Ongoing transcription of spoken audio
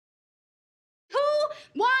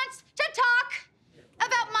wants to talk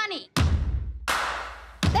about money.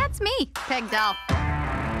 That's me, Peg Doll.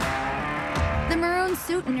 The maroon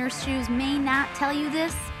suit and nurse shoes may not tell you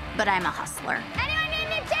this, but I'm a hustler. Anyone need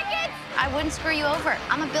any tickets? I wouldn't screw you over.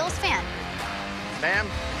 I'm a Bills fan. Ma'am?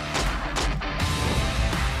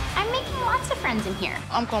 I'm making lots of friends in here.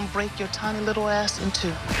 I'm gonna break your tiny little ass in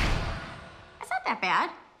two. It's not that bad.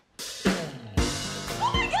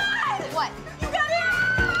 Oh my God! What? You got it!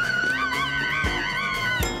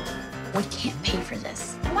 We can't pay for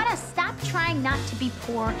this. I want to stop trying not to be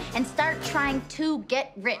poor and start trying to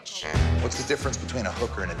get rich. What's the difference between a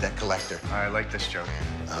hooker and a debt collector? I like this joke.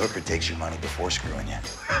 A hooker takes your money before screwing you.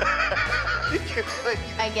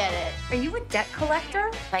 I get it. Are you a debt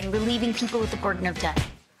collector? I'm relieving people with the burden of debt.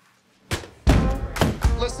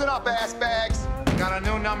 Listen up, ass bags. Got a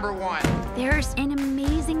new #1. There's an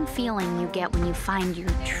amazing feeling you get when you find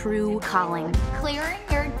your true calling. Clearing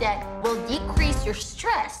your debt will decrease your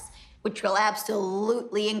stress, which will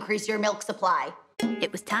absolutely increase your milk supply.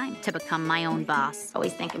 It was time to become my own boss.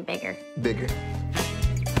 Always thinking bigger. Bigger.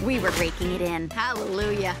 We were raking it in.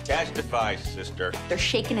 Hallelujah. Testify, sister. They're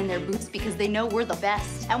shaking in their boots because they know we're the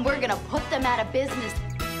best, and we're gonna put them out of business.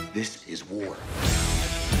 This is war.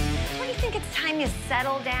 Don't you think it's time you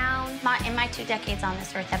settle down? In my 2 decades on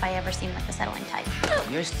this earth, have I ever seen like a settling type?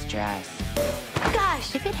 You're stressed.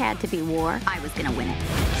 Gosh, if it had to be war, I was gonna win it.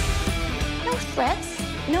 No threats,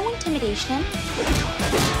 no intimidation.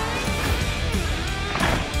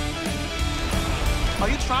 Are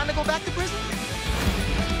you trying to go back to prison?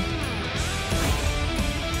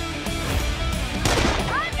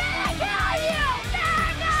 I'm gonna kill you!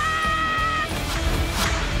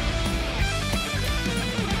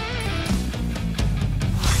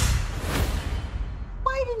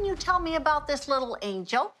 Why didn't you tell me about this little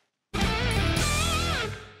angel?